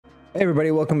Hey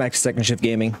everybody, welcome back to Second Shift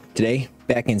Gaming. Today,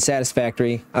 back in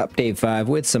Satisfactory, update 5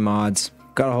 with some mods.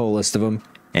 Got a whole list of them.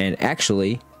 And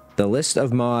actually, the list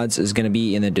of mods is going to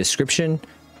be in the description.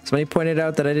 Somebody pointed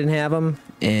out that I didn't have them,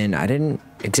 and I didn't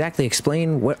exactly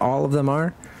explain what all of them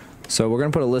are. So we're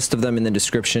going to put a list of them in the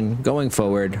description going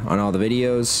forward on all the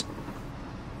videos.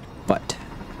 But,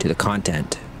 to the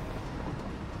content.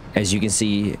 As you can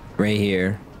see right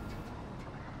here,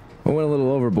 I went a little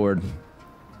overboard.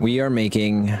 We are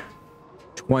making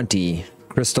 20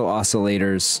 crystal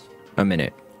oscillators a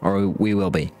minute, or we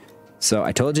will be. So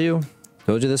I told you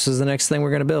this was the next thing we're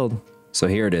going to build. So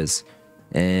here it is.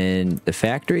 And the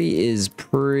factory is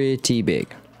pretty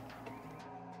big.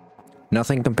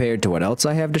 Nothing compared to what else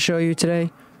I have to show you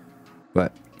today,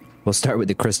 but we'll start with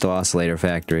the crystal oscillator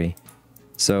factory.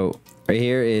 So right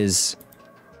here is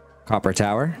copper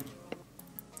tower.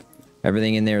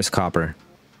 Everything in there is copper.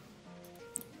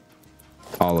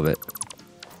 All of it.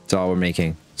 That's all we're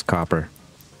making. It's copper.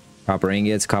 Copper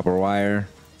ingots, copper wire.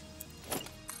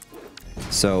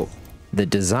 So the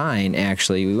design,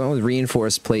 actually, we went with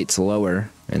reinforced plates lower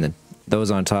and then those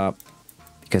on top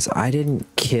because I didn't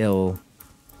kill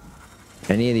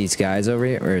any of these guys over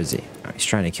here. Where is he? Oh, he's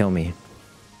trying to kill me.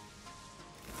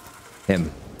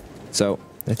 Him. So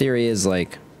the theory is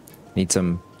like need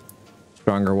some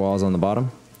stronger walls on the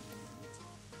bottom.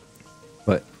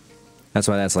 But that's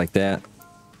why that's like that.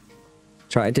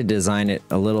 Tried to design it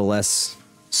a little less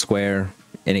square,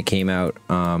 and it came out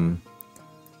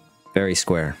very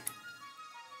square.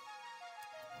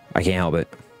 I can't help it.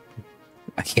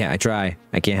 I try.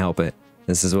 I can't help it.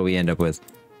 This is what we end up with.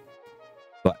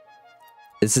 But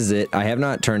this is it. I have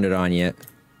not turned it on yet.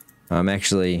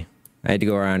 Actually, I had to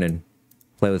go around and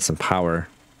play with some power.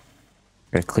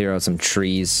 Gotta clear out some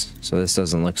trees so this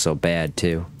doesn't look so bad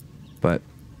too. But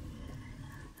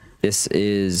this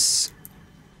is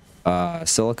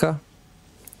silica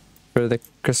for the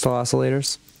crystal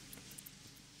oscillators,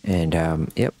 and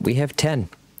yep, we have 10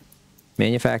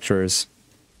 manufacturers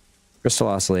crystal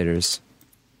oscillators.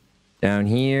 Down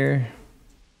here,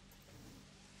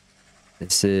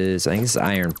 this is, I think this is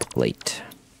iron plate.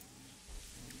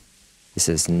 This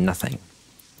is nothing.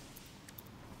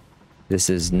 This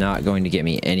is not going to get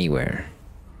me anywhere.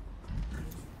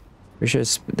 Pretty sure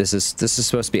this is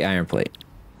supposed to be iron plate.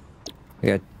 I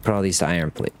gotta put all these to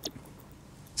iron plate.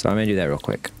 So I'm gonna do that real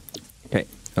quick. Okay,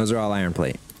 those are all iron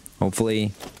plate.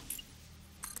 Hopefully,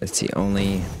 that's the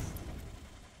only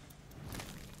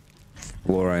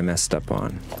floor I messed up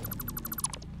on.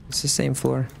 It's the same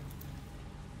floor?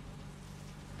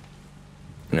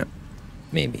 No,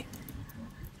 maybe.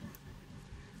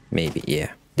 Maybe,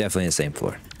 yeah. Definitely the same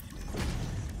floor.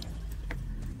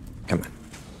 Come on.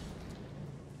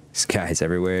 This guy's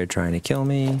everywhere trying to kill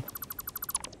me.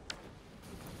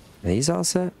 Are these all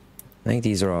set? I think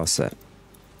these are all set.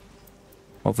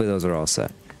 Hopefully those are all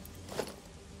set.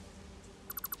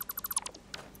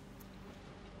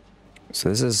 So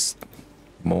this is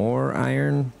more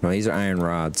iron? No, these are iron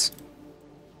rods.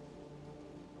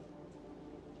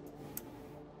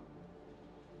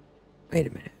 Wait a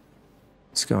minute.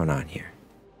 What's going on here?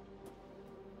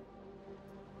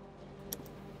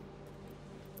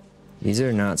 These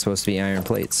are not supposed to be iron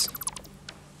plates.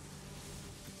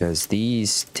 Because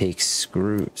these take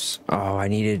screws. Oh, I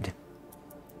needed...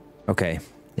 Okay.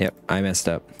 Yep, I messed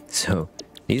up. So,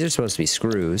 these are supposed to be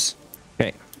screws.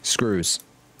 Okay, screws.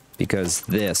 Because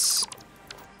this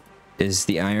is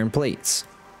the iron plates.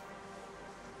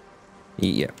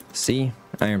 Yep, see?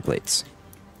 Iron plates.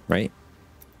 Right?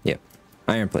 Yep,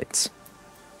 iron plates.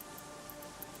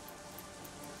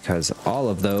 Because all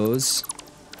of those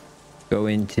go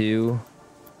into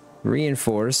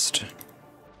reinforced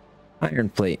iron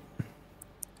plate,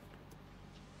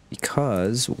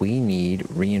 because we need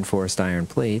reinforced iron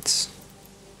plates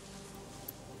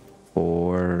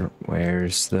for,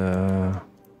 where's the,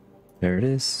 there it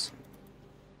is,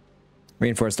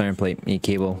 reinforced iron plate, need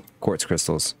cable, quartz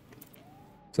crystals.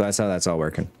 So that's how that's all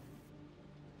working.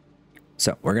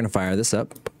 So we're gonna fire this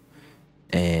up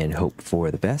and hope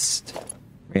for the best.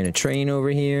 Ran a train over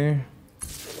here.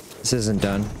 This isn't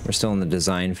done. We're still in the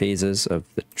design phases of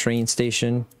the train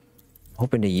station.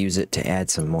 Hoping to use it to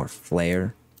add some more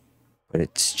flair, but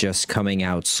it's just coming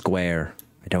out square.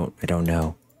 I don't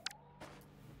know.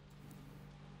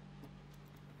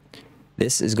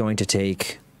 This is going to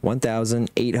take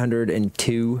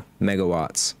 1,802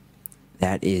 megawatts.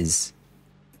 That is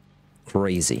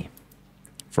crazy.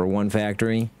 For one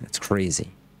factory, that's crazy.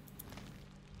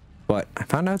 But I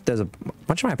found out there's a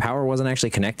bunch of my power wasn't actually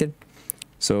connected.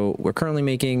 So we're currently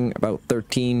making about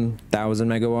 13,000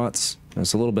 megawatts.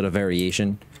 There's a little bit of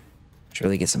variation. Should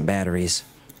really get some batteries,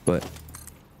 but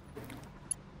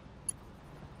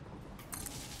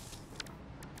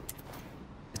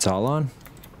It's all on.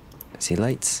 I see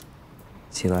lights.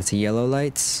 See lots of yellow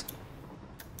lights.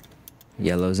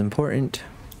 Yellow's important.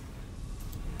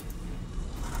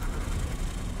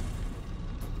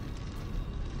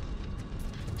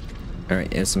 All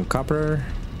right, here's some copper.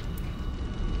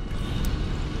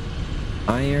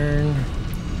 Iron.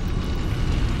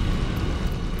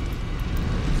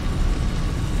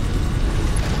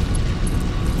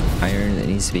 Iron that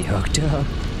needs to be hooked up.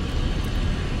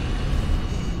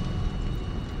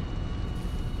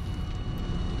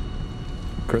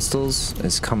 Crystals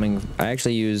is coming. I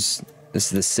actually use, this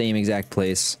is the same exact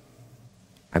place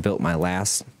I built my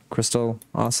last Crystal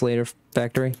Oscillator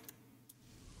factory,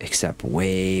 except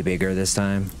way bigger this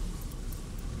time.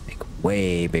 Like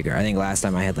way bigger. I think last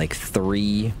time I had like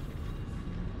 3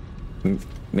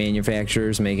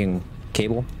 manufacturers making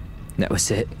cable. And that was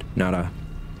it. Not a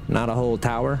whole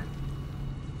tower.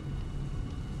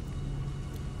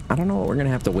 I don't know what we're gonna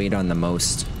have to wait on the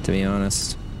most, to be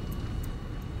honest.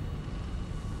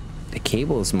 The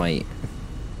cables might...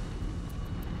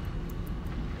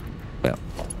 Well,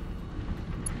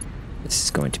 this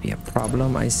is going to be a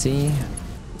problem, I see.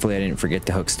 Hopefully I didn't forget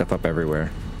to hook stuff up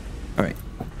everywhere. Alright,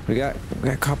 we got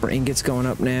copper ingots going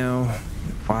up now.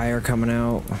 Wire coming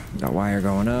out. Got wire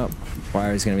going up.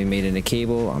 Wire is going to be made into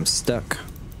cable. I'm stuck.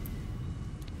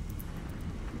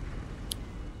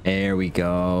 There we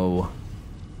go.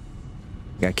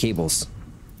 Got cables.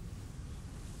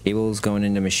 Cables going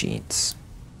into machines.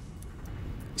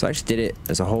 So I just did it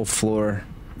as a whole floor.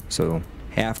 So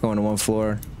half going to one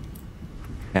floor,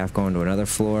 half going to another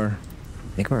floor.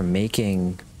 I think we're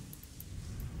making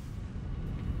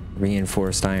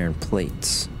reinforced iron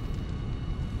plates.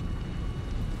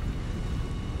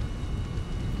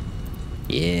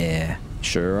 Yeah,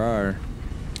 sure are. Are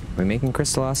we making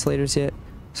crystal oscillators yet?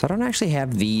 So I don't actually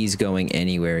have these going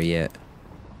anywhere yet.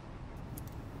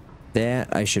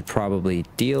 That I should probably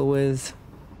deal with.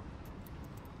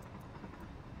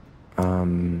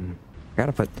 I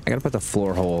gotta put the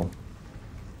floor hole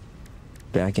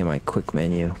back in my quick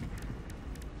menu.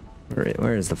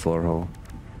 Where is the floor hole?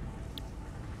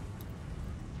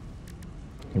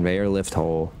 Conveyor lift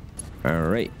hole. All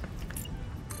right.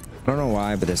 I don't know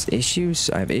why, but there's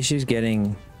issues. I have issues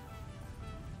getting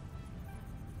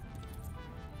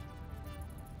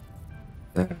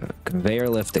the conveyor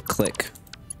lift to click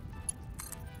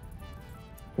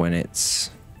when it's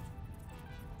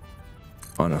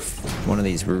on one of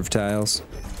these roof tiles.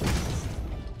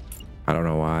 I don't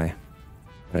know why,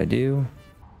 but I do.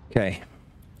 Okay,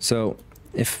 so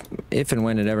if and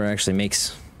when it ever actually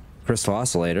makes Crystal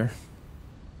Oscillator,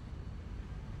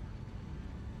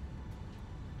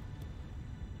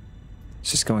 it's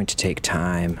just going to take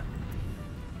time.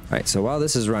 All right, so while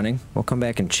this is running, we'll come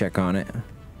back and check on it.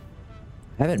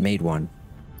 I haven't made one.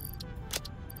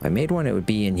 If I made one, it would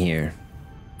be in here.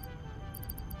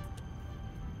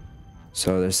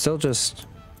 So there's still just...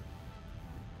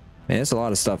 Man, there's a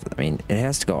lot of stuff. I mean, it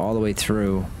has to go all the way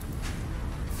through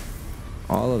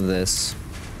all of this,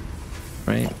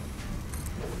 right?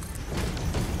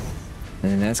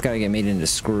 And that's got to get made into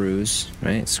screws,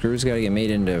 right? Screws got to get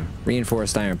made into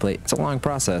reinforced iron plate. It's a long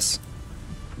process.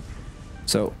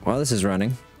 So while this is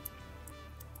running,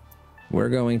 we're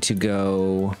going to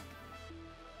go...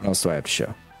 What else do I have to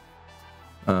show?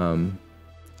 I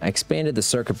expanded the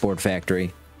circuit board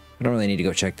factory. I don't really need to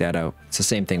go check that out. It's the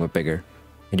same thing but bigger.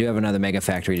 I do have another mega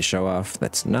factory to show off.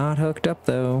 That's not hooked up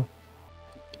though.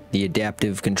 The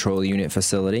adaptive control unit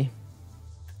facility.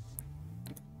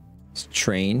 This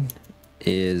train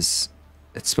is...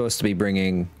 It's supposed to be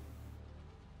bringing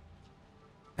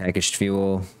packaged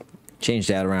fuel. Change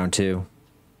that around too.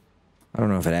 I don't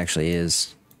know if it actually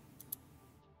is.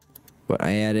 But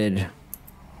I added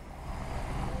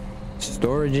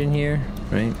storage in here,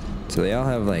 right? So they all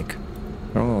have like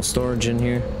their own little storage in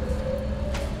here.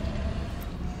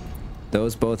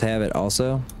 Those both have it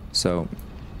also. So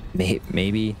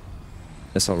maybe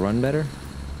this will run better.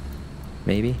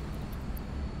 Maybe.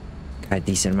 Got a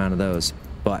decent amount of those.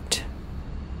 But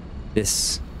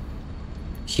this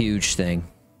huge thing.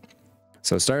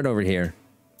 So start over here.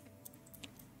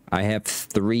 I have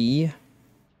 3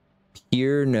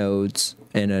 pure nodes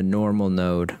and a normal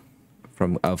node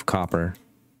of copper.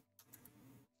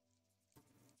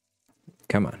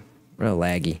 Come on, real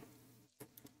laggy.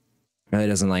 Really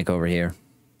doesn't like over here.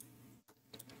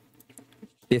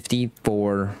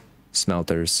 54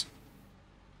 smelters.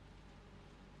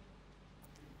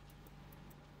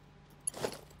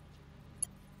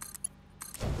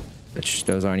 Which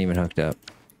those aren't even hooked up.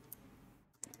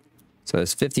 So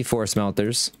there's 54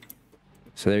 smelters.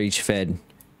 So they're each fed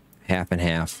half and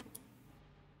half.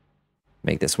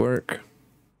 Make this work.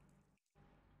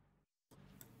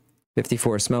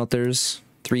 54 smelters,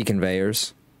 3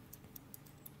 conveyors.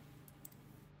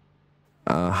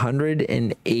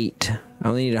 108. I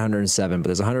only need 107, but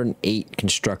there's 108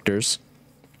 constructors.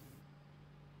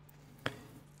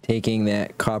 Taking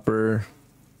that copper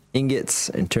ingots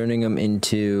and turning them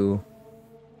into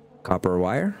copper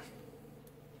wire.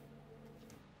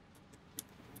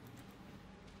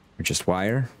 Or just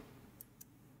wire.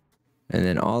 And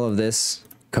then all of this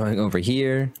going over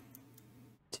here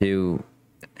to,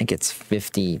 I think it's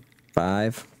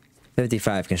 55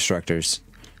 constructors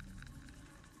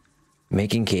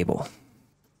making cable.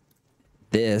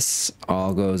 This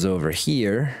all goes over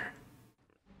here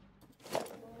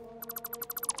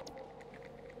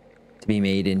to be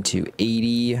made into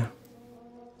 80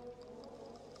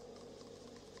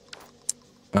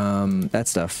 that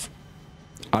stuff.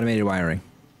 Automated wiring.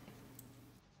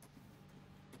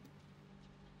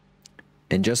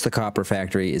 And just the copper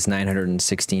factory is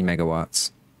 916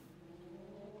 megawatts.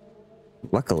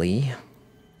 Luckily,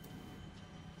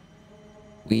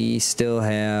 we still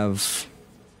have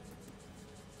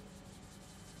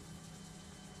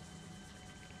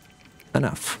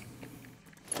enough.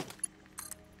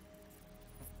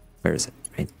 Where is it?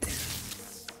 Right there.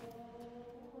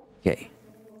 Okay.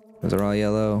 Those are all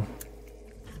yellow.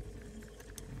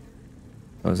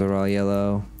 Those are all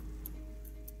yellow.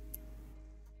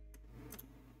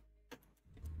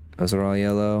 Those are all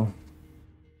yellow.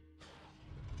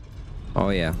 Oh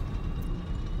yeah.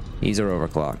 These are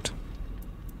overclocked.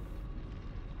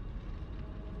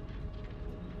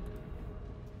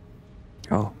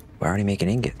 Oh, we're already making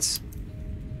ingots.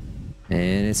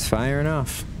 And it's firing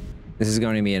off. This is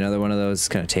going to be another one of those. It's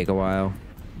going to take a while.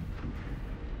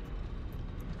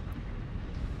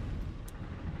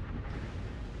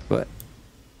 But,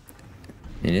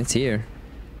 and it's here.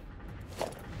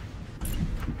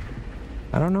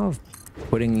 I don't know if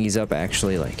putting these up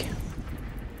actually, like,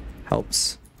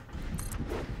 helps.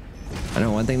 I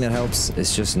know one thing that helps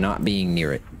is just not being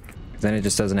near it. Then it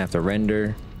just doesn't have to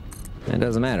render. And it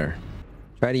doesn't matter.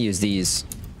 Try to use these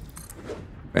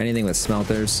for anything with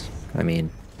smelters. I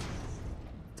mean,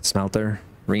 smelter,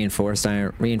 reinforced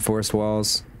iron, reinforced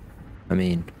walls. I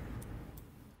mean,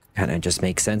 kind of just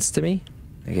makes sense to me.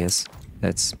 I guess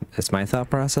that's my thought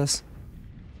process.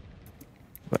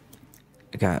 But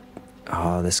I got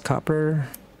this copper.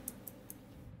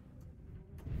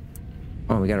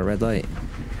 Oh, we got a red light.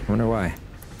 I wonder why.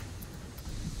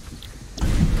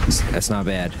 That's not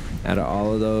bad. Out of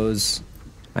all of those,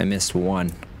 I missed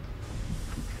one.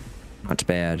 Not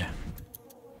bad.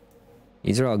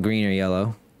 These are all green or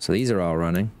yellow, so these are all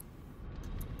running.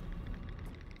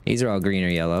 These are all green or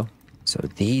yellow, so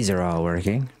these are all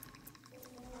working.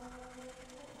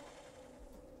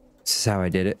 This is how I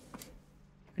did it.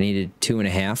 I needed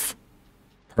 2.5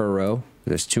 per row.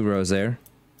 There's 2 rows there.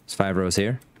 There's 5 rows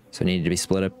here, so it needed to be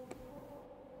split up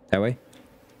that way.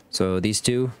 So these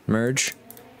two merge.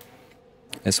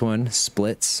 This one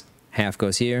splits. Half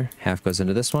goes here, half goes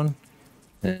into this one.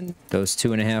 And those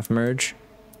 2.5 merge.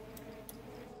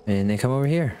 And they come over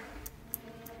here.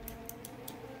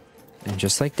 And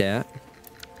just like that,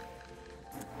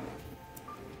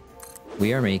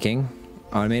 we are making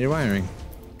automated wiring.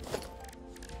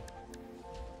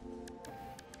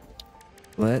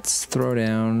 Let's throw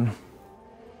down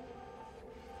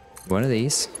one of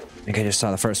these. I think I just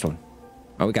saw the first one.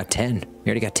 Oh, we got 10. We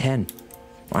already got 10.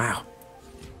 Wow.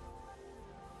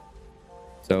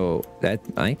 So that,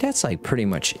 I think that's like pretty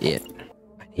much it.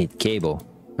 I need cable.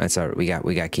 That's all right.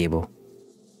 We got cable.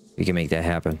 We can make that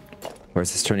happen.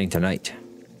 Where's this turning tonight?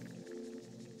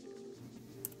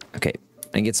 Okay,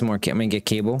 I can get some more. I'm gonna get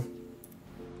cable,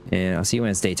 and I'll see you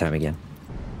when it's daytime again.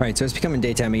 All right, so it's becoming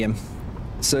daytime again.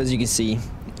 So as you can see,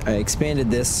 I expanded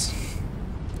this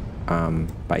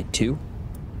by 2.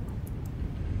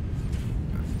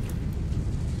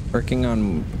 Working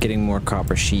on getting more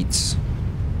copper sheets.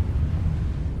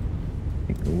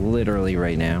 Like literally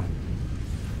right now.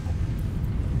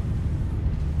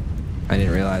 I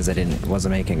didn't realize I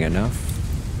wasn't making enough.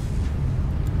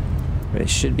 But it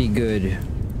should be good.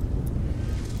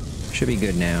 Should be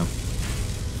good now.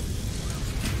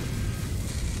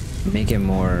 Making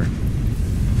more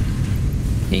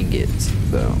ingots,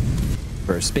 though.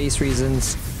 For space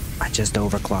reasons, I just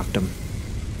overclocked them.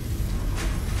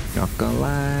 Not gonna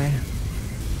lie.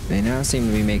 They now seem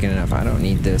to be making enough. I don't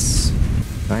need this.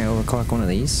 Can I overclock one of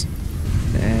these?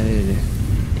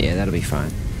 Yeah, that'll be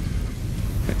fine.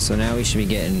 Okay, so now we should be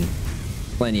getting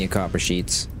plenty of copper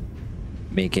sheets.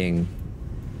 Making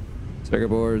circuit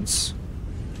boards.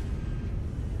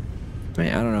 I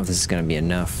mean, I don't know if this is gonna be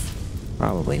enough.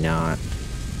 Probably not.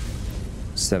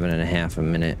 7.5 a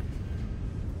minute.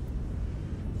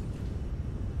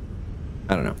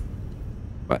 I don't know.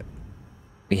 But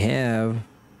we have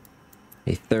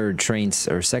a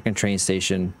second train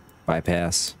station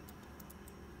bypass.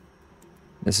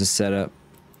 This is set up.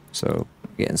 So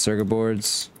getting circuit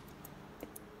boards.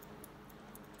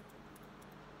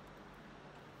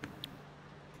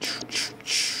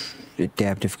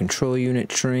 Adaptive control unit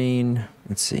train.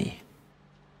 Let's see.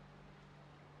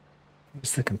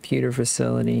 Where's the computer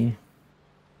facility?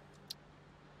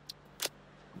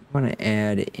 I want to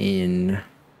add in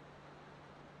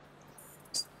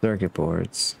circuit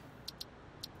boards.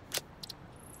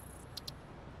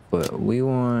 But we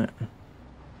want...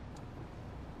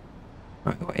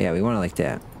 oh, yeah, we want it like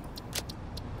that.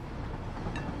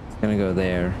 It's gonna go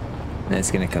there. And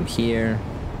it's gonna come here.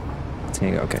 It's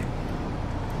gonna go... okay.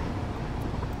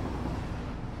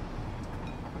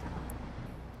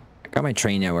 Got my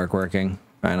train network working,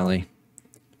 finally.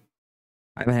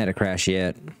 I haven't had a crash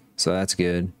yet, so that's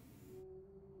good.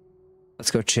 Let's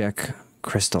go check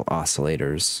Crystal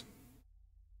Oscillators.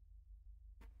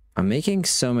 I'm making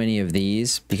so many of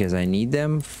these because I need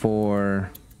them for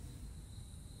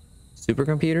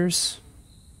supercomputers.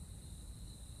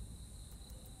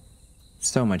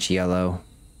 So much yellow.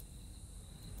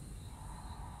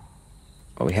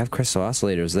 Oh, we have Crystal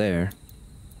Oscillators there.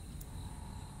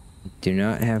 Do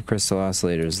not have Crystal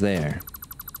Oscillators there.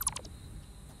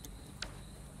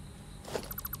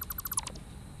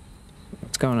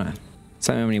 What's going on?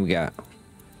 Tell me how many we got.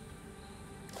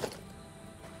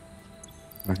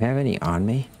 Do I have any on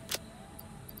me?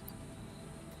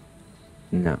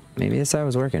 No. Maybe this side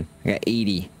was working. I got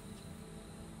 80.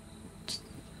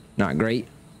 Not great.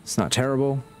 It's not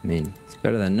terrible. I mean, it's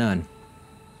better than none.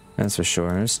 That's for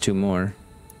sure. There's 2 more.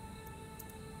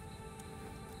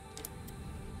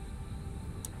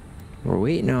 We're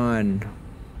waiting on...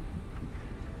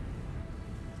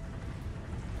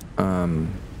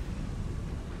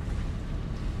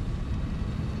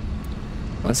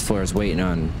 this floor is waiting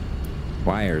on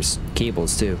wires,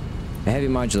 cables too. The heavy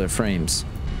modular frames,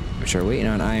 which are waiting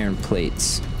on iron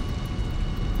plates.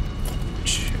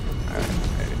 Which,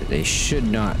 they should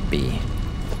not be.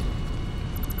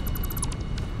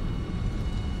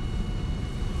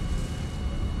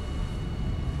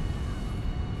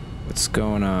 What's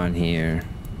going on here?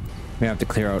 We have to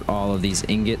clear out all of these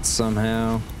ingots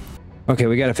somehow. Okay,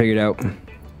 we got it figured out.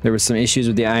 There was some issues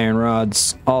with the iron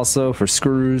rods also for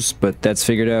screws, but that's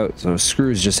figured out. So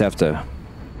screws just have to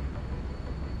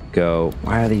go.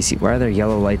 Why are there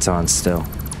yellow lights on still?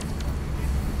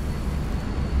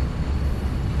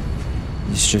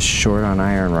 It's just short on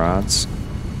iron rods.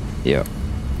 Yep.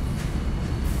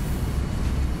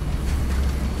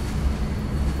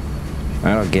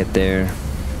 I'll get there.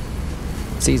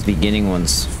 Once these beginning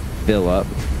ones fill up,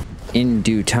 in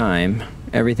due time,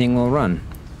 everything will run.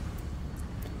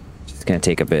 It's gonna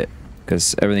take a bit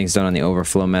because everything's done on the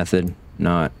overflow method,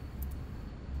 not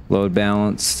load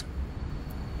balanced.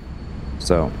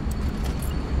 So,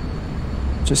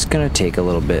 just gonna take a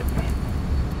little bit.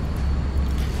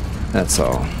 That's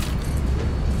all.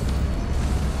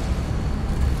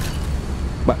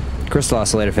 But Crystal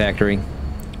Oscillator Factory,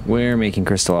 we're making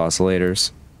crystal oscillators,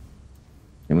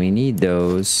 and we need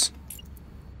those.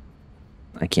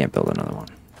 I can't build another one.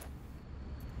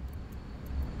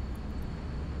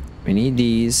 We need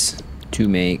these to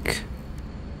make...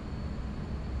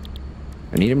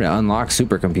 I need them to unlock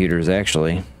supercomputers,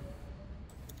 actually.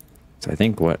 So I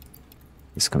think what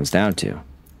this comes down to.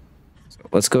 So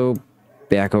let's go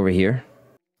back over here.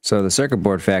 So the circuit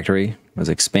board factory was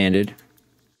expanded.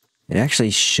 It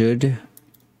actually should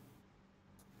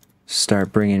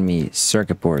start bringing me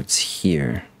circuit boards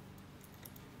here.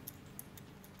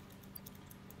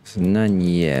 So none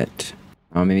yet.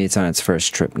 Oh, maybe it's on its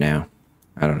first trip now.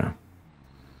 I don't know.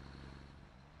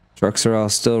 Trucks are all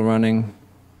still running.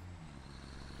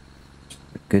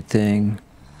 Good thing.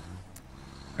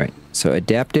 Alright, so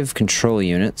adaptive control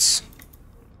units.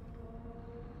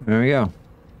 There we go.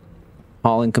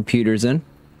 Hauling computers in.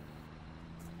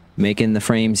 Making the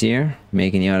frames here.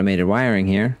 Making the automated wiring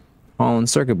here. Hauling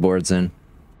circuit boards in.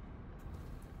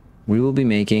 We will be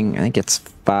making, I think it's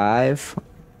 5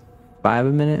 a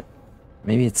minute.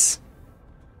 Maybe it's...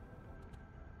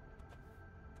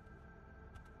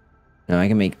 no, I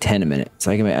can make 10 a minute.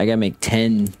 So I gotta make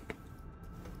 10.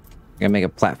 I gotta make a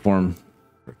platform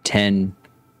for 10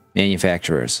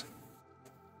 manufacturers.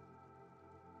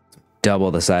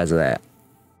 Double the size of that.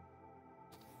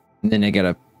 And then I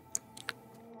gotta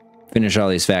finish all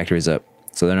these factories up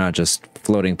so they're not just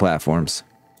floating platforms.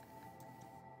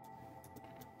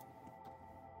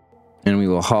 And we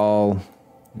will haul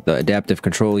the adaptive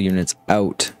control units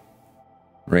out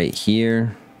right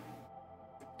here.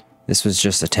 This was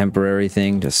just a temporary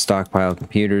thing to stockpile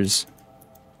computers.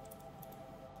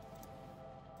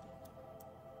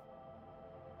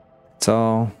 That's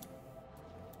all.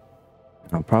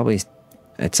 I'll probably,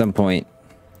 at some point,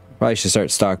 probably should start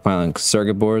stockpiling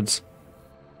circuit boards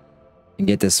and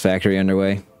get this factory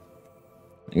underway.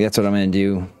 I think that's what I'm going to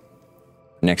do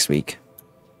next week.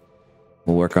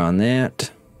 We'll work on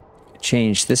that.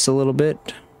 Change this a little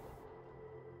bit.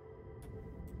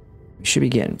 We should be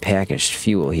getting packaged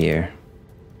fuel here.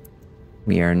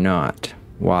 We are not.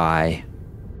 Why?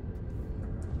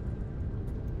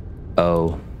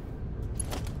 Oh.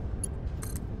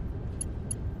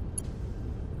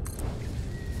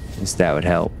 At least that would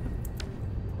help.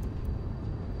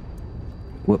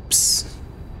 Whoops.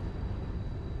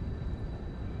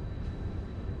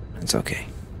 That's okay.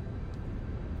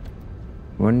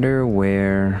 Wonder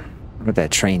what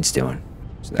that train's doing.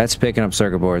 So that's picking up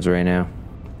circuit boards right now.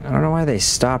 I don't know why they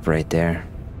stop right there.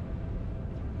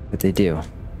 But they do.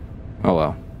 Oh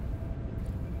well.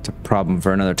 It's a problem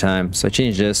for another time. So I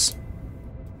changed this.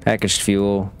 Packaged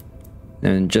fuel.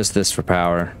 And just this for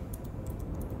power.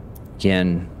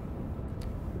 Again,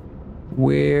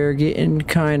 we're getting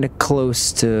kind of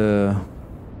close to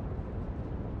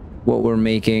what we're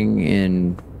making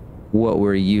and what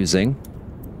we're using.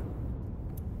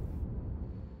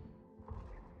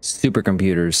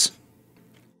 Supercomputers.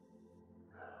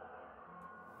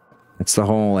 That's the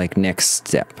whole, like, next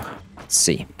step. Let's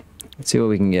see. Let's see what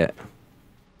we can get.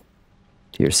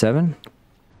 Tier 7?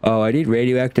 Oh, I need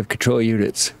radioactive control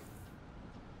units.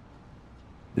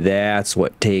 That's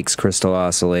what takes crystal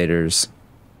oscillators.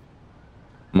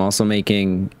 I'm also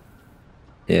making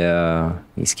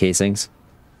these casings.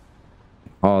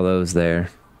 All those there.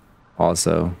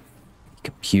 Also,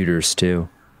 computers too.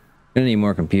 Gonna need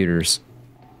more computers.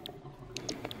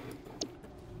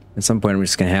 At some point, I'm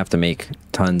just gonna have to make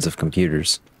tons of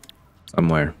computers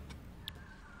somewhere.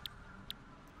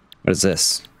 What is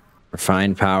this?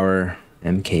 Refined power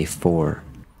MK4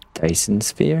 Dyson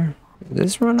sphere. Does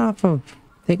this run off of?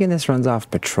 Thinking this runs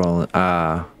off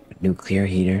petroleum. Nuclear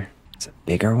heater. It's a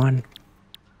bigger one.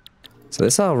 So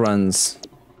this all runs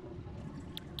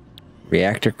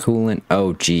reactor coolant.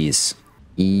 Oh, geez.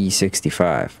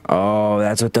 E65. Oh,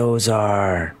 that's what those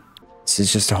are. This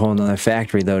is just a whole nother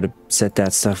factory, though, to set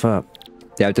that stuff up.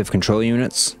 Adaptive control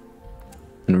units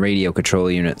and radio control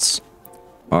units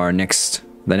are the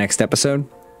next episode.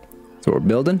 That's what we're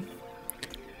building.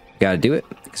 Gotta do it,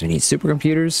 because we need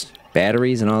supercomputers,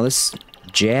 batteries, and all this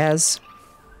jazz.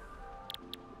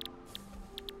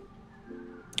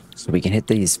 So we can hit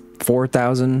these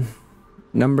 4,000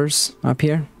 numbers up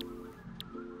here.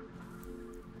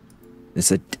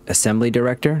 This assembly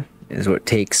director is what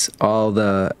takes all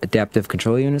the adaptive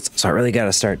control units. So I really got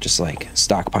to start just like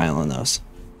stockpiling those.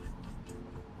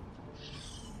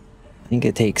 I think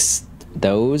it takes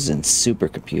those and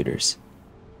supercomputers.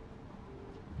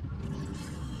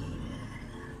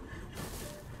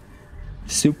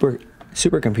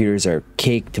 Supercomputers are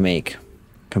cake to make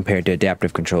compared to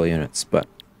adaptive control units, but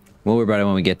we'll worry about it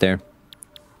when we get there.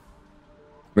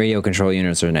 Radio control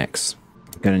units are next.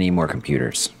 Gonna need more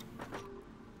computers.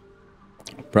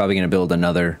 Probably gonna build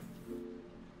another.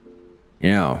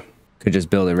 You know, could just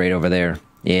build it right over there.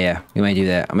 Yeah, we might do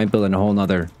that. I might build a whole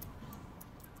nother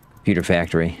computer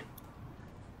factory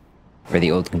where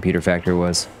the old computer factory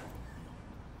was.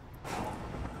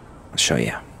 I'll show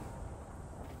you.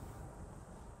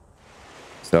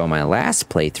 So my last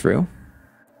playthrough,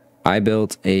 I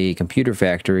built a computer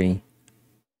factory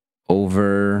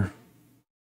over,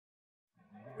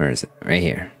 where is it? Right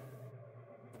here.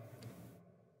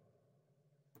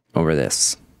 Over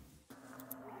this.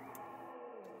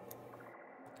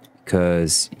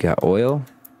 Because you got oil.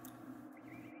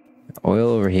 Oil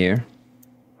over here.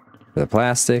 For the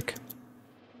plastic.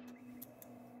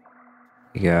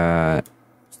 You got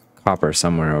copper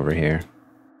somewhere over here.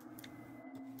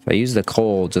 So I use the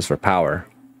coal just for power.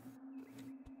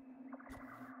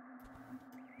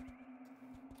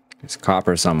 There's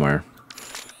copper somewhere.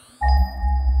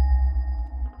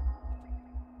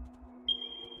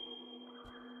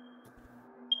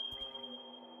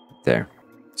 There.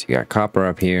 So you got copper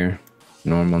up here.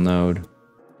 Normal node.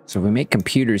 So if we make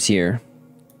computers here.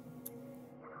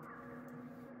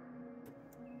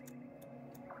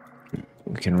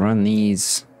 We can run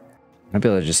these. I'll be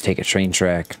able to just take a train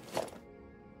track.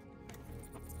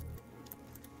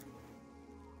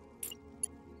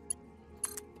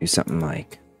 Do something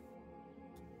like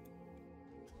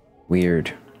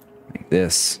weird, like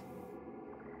this.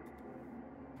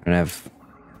 And have,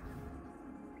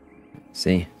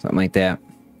 see, something like that.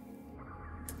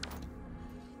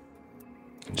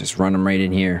 Just run them right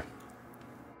in here.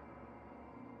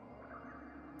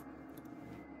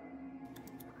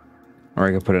 Or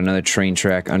I could put another train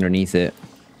track underneath it.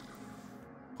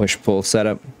 Push-pull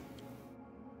setup.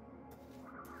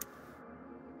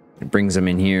 It brings them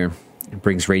in here. It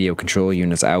brings radio control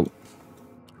units out.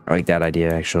 I like that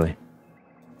idea, actually.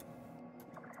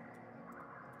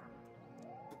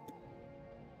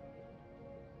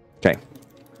 Okay.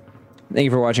 Thank you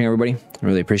for watching, everybody. I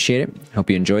really appreciate it. Hope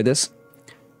you enjoyed this.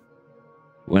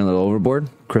 Went a little overboard.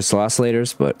 Crystal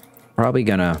oscillators, but probably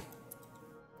gonna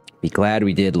be glad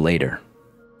we did later.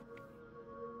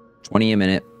 20 a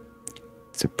minute.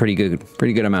 It's a pretty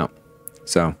good amount.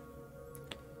 So,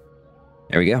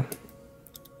 there we go.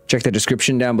 Check the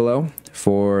description down below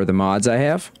for the mods I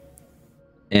have.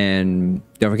 And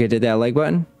don't forget to hit that like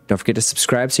button. Don't forget to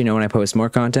subscribe so you know when I post more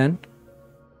content.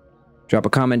 Drop a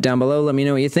comment down below. Let me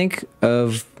know what you think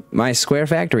of my square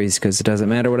factories, because it doesn't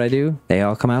matter what I do. They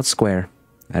all come out square.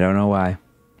 I don't know why.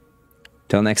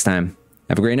 Till next time.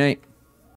 Have a great night.